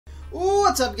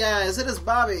What's up, guys? It is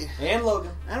Bobby. And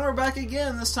Logan. And we're back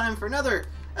again, this time for another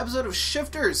episode of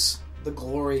Shifters. The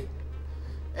glory.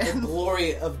 And the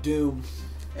glory of Doom.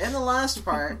 In the last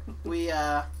part, we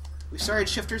started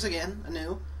Shifters again,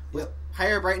 anew, with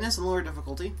higher brightness and lower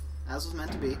difficulty, as was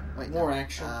meant to be. Wait, more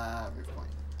action.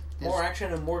 More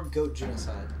action and more goat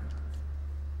genocide.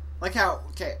 Like how,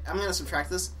 okay, I'm going to subtract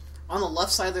this. On the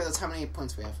left side there, that's how many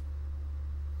points we have.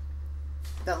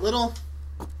 That little...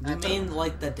 You mean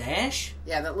like the dash?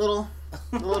 Yeah, that little...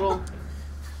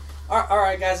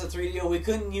 Alright guys, at 3DO, we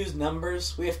couldn't use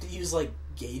numbers. We have to use, like,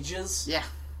 gauges. Yeah.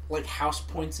 Like house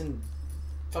points in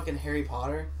fucking Harry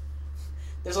Potter.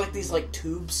 There's, like, these, like,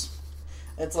 tubes.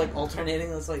 It's, like,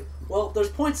 alternating. It's like, well, there's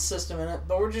points system in it,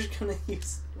 but we're just gonna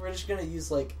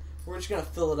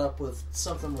fill it up with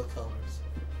something with colors.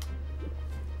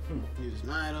 Use an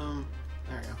item.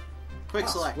 There we go. Quick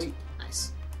select. Sweet.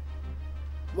 Nice.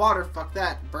 Water, fuck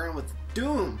that. Burn with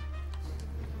Doom.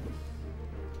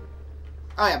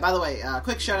 Oh yeah, by the way,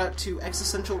 quick shout out to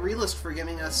Existential Realist for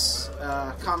giving us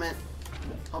a comment,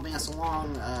 helping us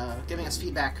along, giving us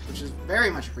feedback, which is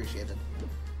very much appreciated.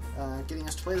 Getting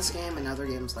us to play this game and other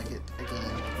games like it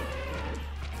again.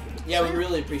 Yeah, we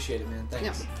really appreciate it, man.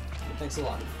 Thanks. Yeah. Thanks a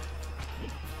lot.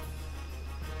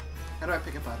 How do I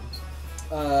pick up items?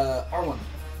 R1.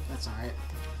 That's alright.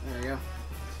 There we go.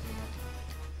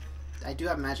 I do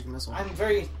have a magic missile.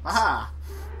 Aha!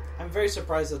 I'm very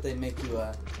surprised that they make you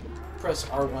press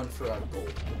R1 for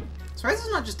gold. Surprised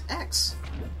it's not just X.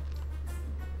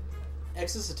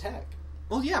 X is attack.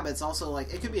 Well, yeah, but it's also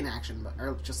like it could be an action button,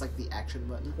 or just like the action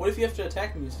button. What if you have to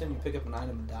attack and instead you pick up an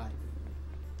item and die?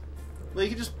 Well, you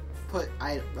could just put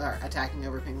attacking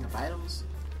over picking up items.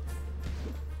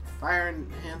 Fire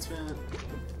enhancement.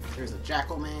 There's a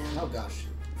jackal man. Oh gosh.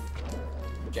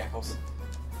 Jackals.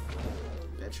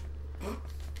 Bitch.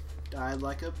 Died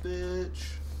like a bitch.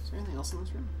 Is there anything else in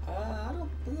this room? I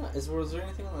don't think so. Was there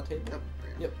anything on the table? Yep.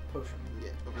 Yep, potion. Yeah,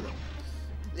 over there.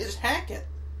 Just hack it.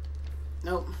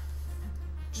 Nope.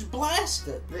 Just blast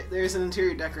it. There's an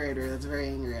interior decorator that's very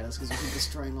angry at us because we keep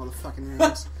destroying all the fucking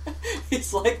rooms.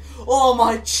 He's like, oh,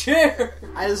 my chair!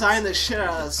 I designed this shit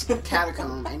out of this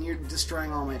catacomb, and you're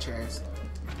destroying all my chairs.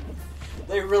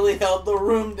 They really held the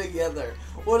room together.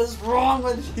 What is wrong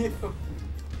with you?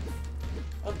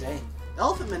 Oh, dang.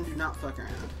 Elephant men do not fuck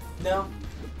around. No.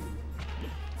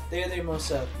 They are the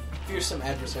most fearsome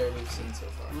adversary we've seen so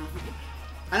far.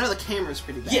 I know the camera's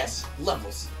pretty bad. Yes,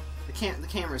 levels. The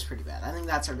camera's pretty bad. I think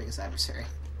that's our biggest adversary.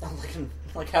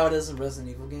 Like how it is in Resident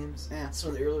Evil games. Yeah.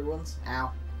 Some of the earlier ones.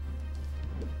 Ow.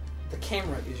 The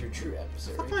camera is your true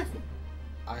adversary. Fuck my...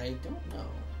 I don't know.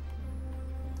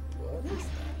 What is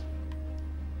that?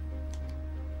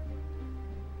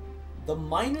 The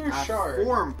minor shard.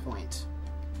 Form point.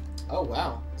 Oh,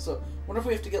 wow. So, wonder if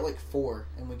we have to get like 4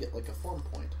 and we get like a form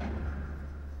point.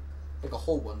 Like a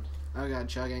whole one. Oh god,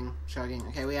 chugging.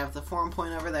 Okay, we have the form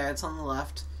point over there. It's on the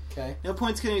left. Okay. No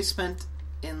points can be spent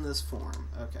in this form.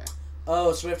 Okay.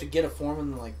 Oh, so we have to get a form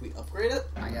and then like we upgrade it?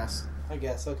 I guess,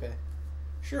 okay.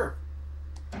 Sure.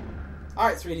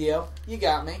 Alright, 3DO. You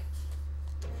got me.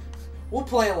 We'll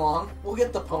play along. We'll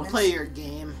get the points. I'll play your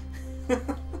game.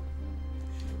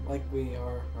 Like we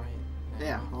are right now.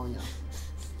 Yeah, well, yeah.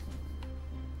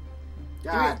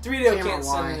 God, 3DO can't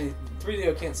send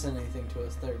 3DO can't send anything to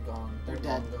us. They're gone. They're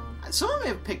dead. Gone. Someone may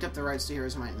have picked up the rights to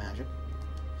Heroes of Might and Magic.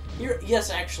 Yes,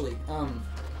 actually.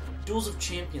 Duels of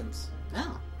Champions.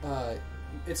 Oh.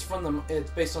 It's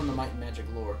based on the Might and Magic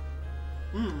lore.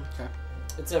 Okay.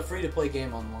 It's a free-to-play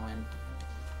game online.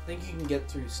 I think you can get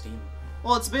through Steam.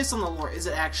 Well, it's based on the lore. Is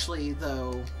it actually,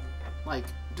 though, like,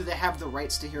 do they have the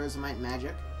rights to Heroes of Might and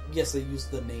Magic? Yes, they use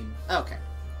the name. Okay.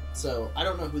 So, I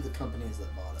don't know who the company is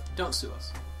that bought it. Don't sue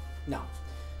us. No.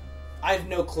 I have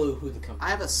no clue who the company is. I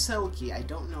have a cell key. I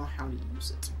don't know how to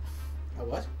use it. A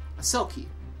what? A cell key.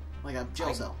 Like a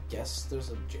jail cell. I guess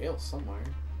there's a jail somewhere.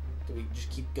 Do we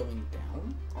just keep going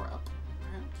down? Or up,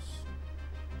 perhaps?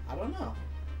 I don't know.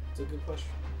 It's a good question.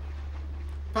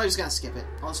 Probably just gonna skip it.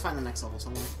 I'll just find the next level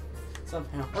somewhere.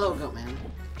 Somehow. Hello, goat man.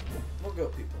 We'll go,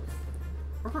 people.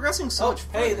 We're progressing so much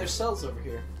further. Hey, there's cells over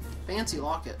here. Fancy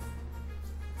locket.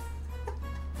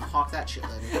 I'll hawk that shit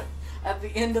later. At the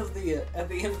end of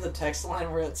the text line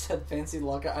where it said "fancy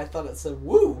locket," I thought it said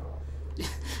 "woo."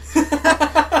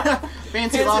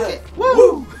 Fancy locket.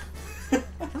 Woo!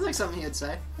 That's like something he'd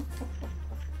say.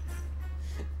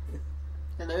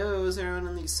 Hello, is there anyone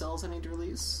in these cells I need to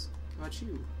release? How about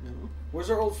you? No. Where's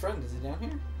our old friend? Is he down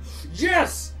here?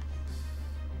 Yes!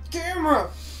 Camera!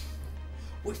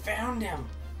 We found him.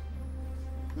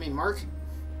 I mean, Mark?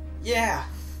 Yeah.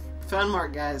 Found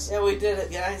Mark, guys. Yeah, we did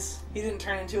it, guys. He didn't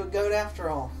turn into a goat after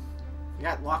all. He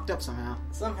got locked up somehow.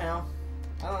 Somehow.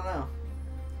 I don't know.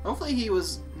 Hopefully he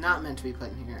was not meant to be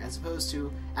put in here, as opposed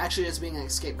to actually just being an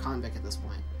escaped convict at this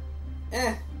point.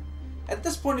 At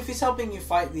this point, if he's helping you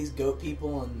fight these goat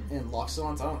people and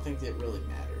Loxodons, I don't think it really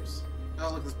matters.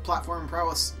 Oh, look, this platform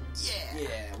prowess. Yeah!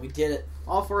 Yeah, we did it.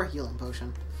 All for a healing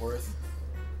potion. Worth.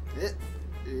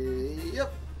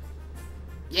 Yep.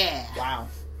 Yeah! Wow.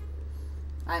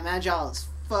 I'm agile as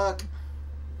fuck.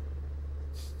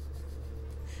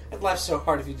 I'd laugh so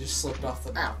hard if you just slipped off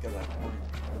the back of that point.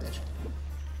 Bitch.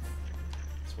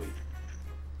 Sweet.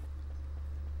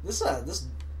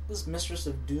 This Mistress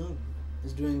of Doom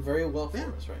is doing very well for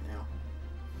us right now.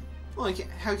 Well,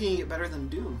 how can you get better than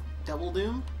Doom? Double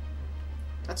Doom?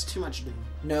 That's too much Doom.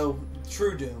 No,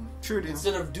 True Doom. True Doom.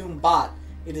 Instead of Doom Bot,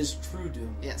 it is True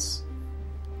Doom. Yes.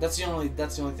 That's the only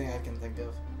thing I can think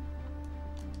of.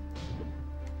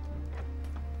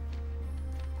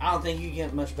 I don't think you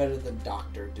get much better than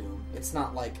Dr. Doom. It's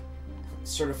not like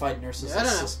Certified Nurse's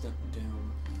Assistant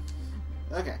Doom.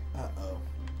 Okay. Uh-oh.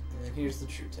 And then here's the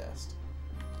true test.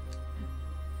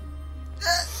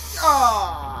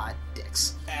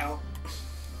 Dicks. Ow.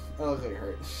 That looks like it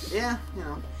hurt. Yeah, you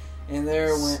know. And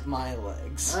there went my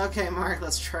legs. Okay, Mark,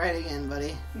 let's try it again,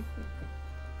 buddy.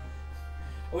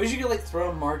 I wish you could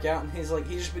throw Mark out and he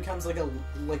just becomes like a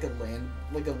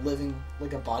living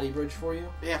body bridge for you.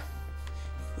 Yeah.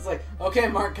 It's like, okay,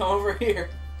 Mark, come over here.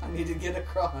 I need to get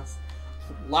across.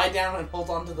 Lie down and hold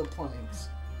on to the planks.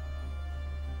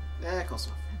 Yeah, close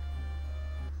enough.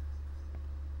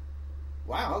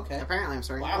 Wow, okay. Apparently I'm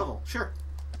starting to level. Sure.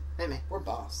 Hit me. We're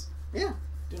boss. Yeah.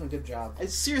 Doing a good job. I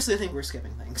seriously think we're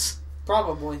skipping things.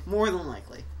 Probably. More than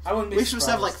likely. I wouldn't be We should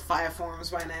surprised. have 5 forms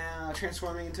by now,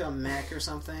 transforming into a mech or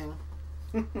something.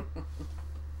 We're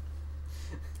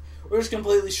just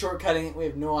completely shortcutting it. We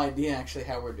have no idea actually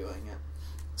how we're doing it.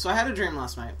 So I had a dream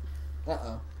last night.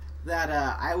 Uh-oh. That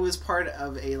I was part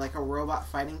of a robot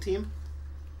fighting team.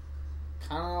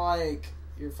 Kind of like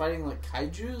you're fighting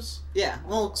kaijus? Yeah,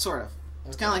 well, sort of.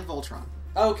 It's Okay. kind of like Voltron.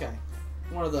 Okay.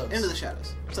 One of those. Into the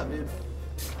shadows. What's up, dude?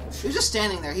 He was just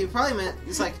standing there. He probably meant,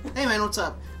 he's like, hey man, what's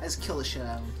up? I just kill the shit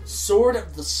out of him. Sword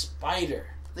of the Spider.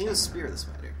 I think it was Spear of the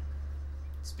Spider.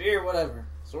 Spear, whatever.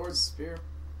 Sword, spear.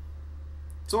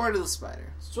 Sword of the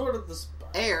Spider. Sword of the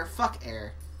Spider. Air. Fuck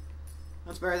air.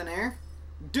 What's better than air?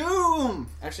 Doom!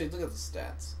 Actually, look at the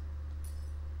stats.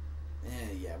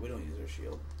 Yeah, we don't use our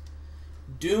shield.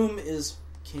 Doom is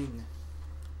king.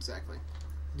 Exactly.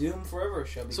 Doom forever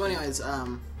shall be So king. anyways,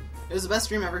 it was the best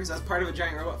dream ever because I was part of a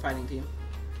giant robot fighting team.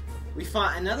 We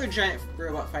fought another giant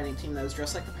robot fighting team that was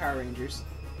dressed like the Power Rangers,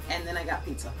 and then I got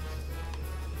pizza.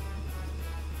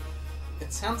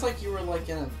 It sounds like you were in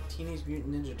a Teenage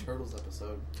Mutant Ninja Turtles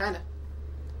episode. Kinda.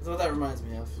 That's what that reminds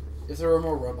me of. If there were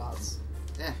more robots.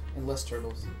 Yeah. And less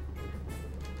turtles.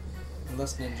 And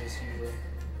less ninjas, usually.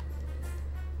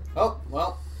 Oh,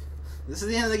 well, This is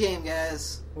the end of the game,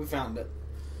 guys. we found it.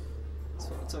 So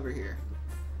what's over here?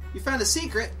 You found a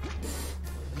secret.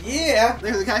 Yeah!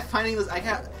 There's a guy finding this.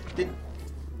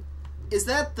 Is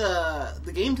that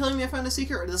the game telling me I found a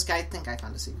secret, or does this guy think I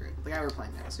found a secret? The guy we're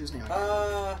playing now. Whose name?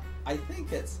 I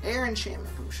think it's... Air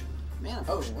enchantment potion. Mana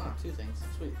Oh, potion. wow, 2 things.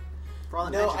 Sweet. For all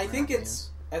the No, magic I we're think not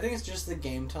it's just the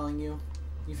game telling you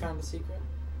found a secret. using.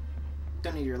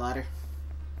 Don't need your ladder.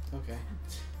 Okay.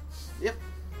 Yep.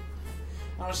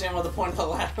 I don't understand what the point of the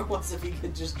ladder was if you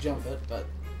could just jump it, but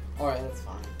alright, that's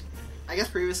fine. I guess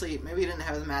previously maybe he didn't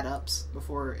have the mad ups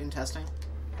before in testing,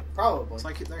 Probably. so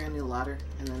they're gonna need a ladder,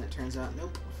 and then it turns out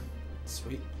nope.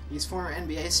 Sweet. He's former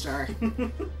NBA star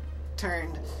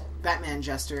turned Batman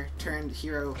jester turned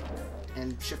hero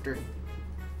and shifter.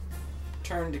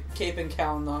 Turned Cape and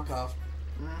Cowl knockoff.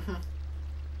 Mm-hmm.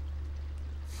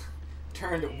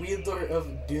 Turned Wielder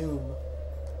of Doom.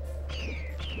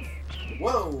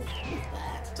 Whoa!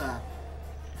 It's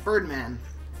Birdman.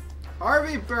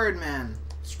 Harvey Birdman.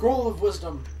 Scroll of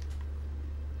Wisdom.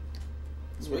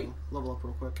 Sweet. Ooh, level up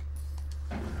real quick.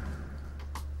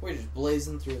 We're just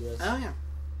blazing through this. Oh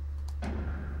yeah.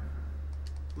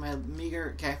 My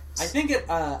meager. Okay. I think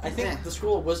Yeah. the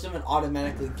Scroll of Wisdom it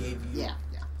automatically gave you. Yeah.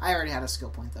 I already had a skill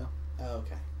point though. Oh,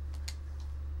 okay.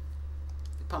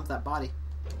 Pump that body.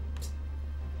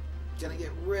 Gonna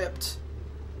get ripped.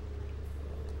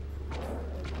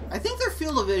 I think their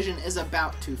field of vision is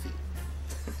about 2 feet.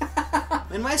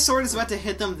 When my sword is about to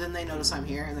hit them, then they notice I'm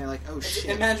here, and they're like, "Oh shit!"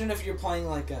 Imagine if you're playing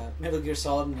Metal Gear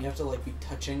Solid and you have to be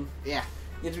touching. Yeah.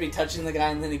 You have to be touching the guy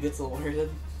and then he gets alerted.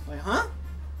 Like, huh?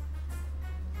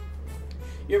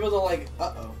 You're able to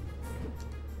uh-oh.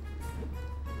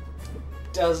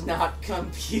 Does not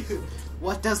compute.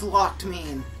 What does locked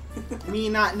mean? Me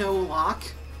not know lock?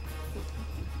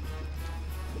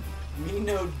 Me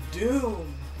no Doom. What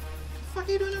the fuck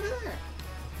are you doing over there?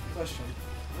 Question.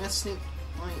 I'm gonna sneak.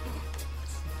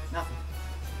 Nothing.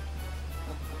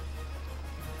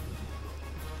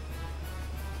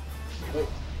 Wait.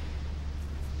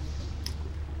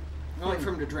 I'm gonna wait for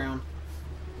him to drown.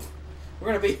 We're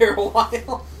gonna be here a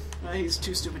while. He's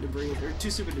too stupid to breathe, or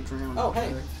too stupid to drown. Oh,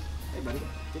 hey. Hey, buddy.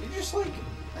 Did he just like...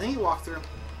 I think he walked through.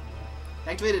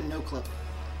 Activated no clip.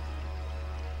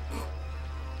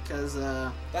 Because,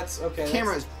 That's okay.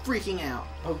 camera is freaking out.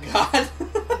 Oh, God.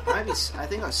 I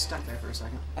think I was stuck there for a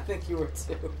second. I think you were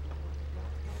too.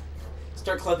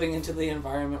 Start clipping into the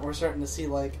environment. We're starting to see,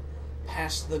 like,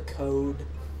 past the code.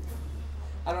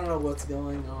 I don't know what's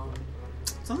going on.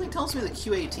 Something tells me the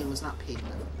QA team was not paid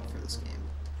enough for this game.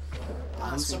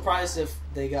 I'm surprised if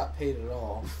they got paid at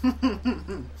all.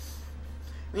 When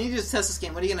you just test this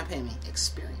game, what are you going to pay me?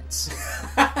 Experience.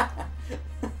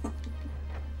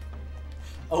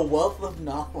 A wealth of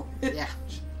knowledge. Yeah.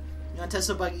 You want to test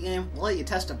a buggy game? We'll let you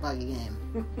test a buggy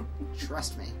game.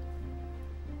 Trust me.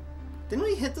 Didn't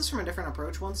we hit this from a different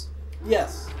approach once?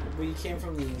 Yes. We came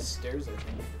from the stairs, I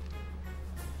think.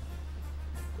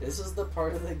 This is the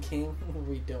part of the game where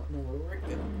we don't know where we're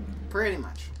going. Pretty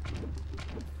much.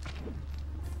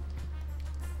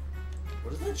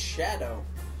 What is that shadow?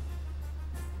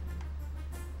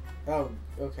 Oh,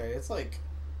 okay. It's like...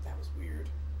 That was weird.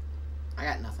 I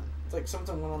got nothing. It's like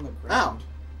something went on the ground. Oh.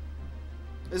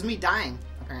 It was me dying,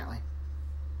 apparently.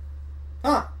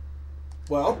 Huh.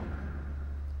 Well.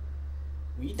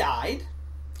 We died.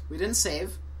 We didn't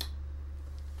save.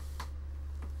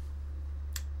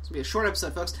 This will be a short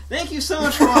episode, folks. Thank you so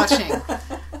much for watching.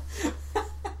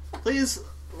 Please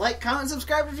like, comment,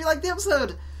 subscribe if you like the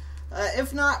episode.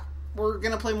 If not, we're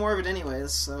going to play more of it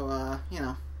anyways, so, you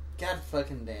know. God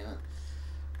fucking damn it.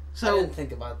 So, I didn't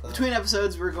think about that. Between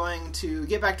episodes, we're going to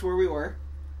get back to where we were.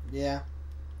 Yeah.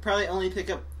 Probably only pick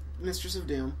up Mistress of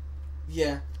Doom.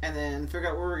 Yeah. And then figure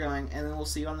out where we're going, and then we'll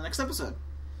see you on the next episode.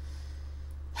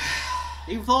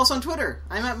 You can follow us on Twitter.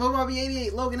 I'm at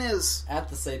Mobobby88. Logan is At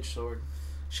the Sage Sword.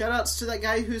 Shoutouts to that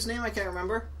guy whose name I can't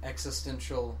remember.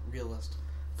 Existential Realist.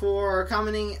 For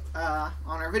commenting on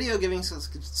our video, giving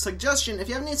suggestion. If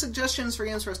you have any suggestions for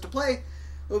games for us to play,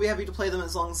 we'll be happy to play them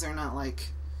as long as they're not like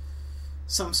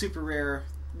some super rare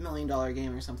 $1 million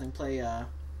game or something. Play,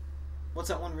 what's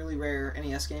that one really rare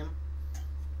NES game?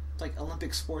 It's like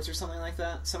Olympic Sports or something like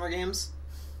that. Summer Games.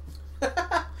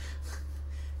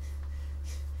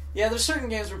 Yeah, there's certain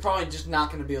games we're probably just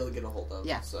not going to be able to get a hold of.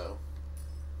 Yeah. So.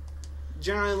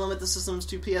 Generally limit the systems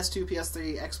to PS2,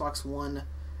 PS3, Xbox One,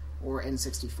 or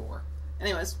N64.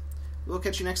 Anyways, we'll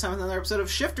catch you next time with another episode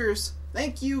of Shifters.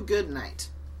 Thank you, good night.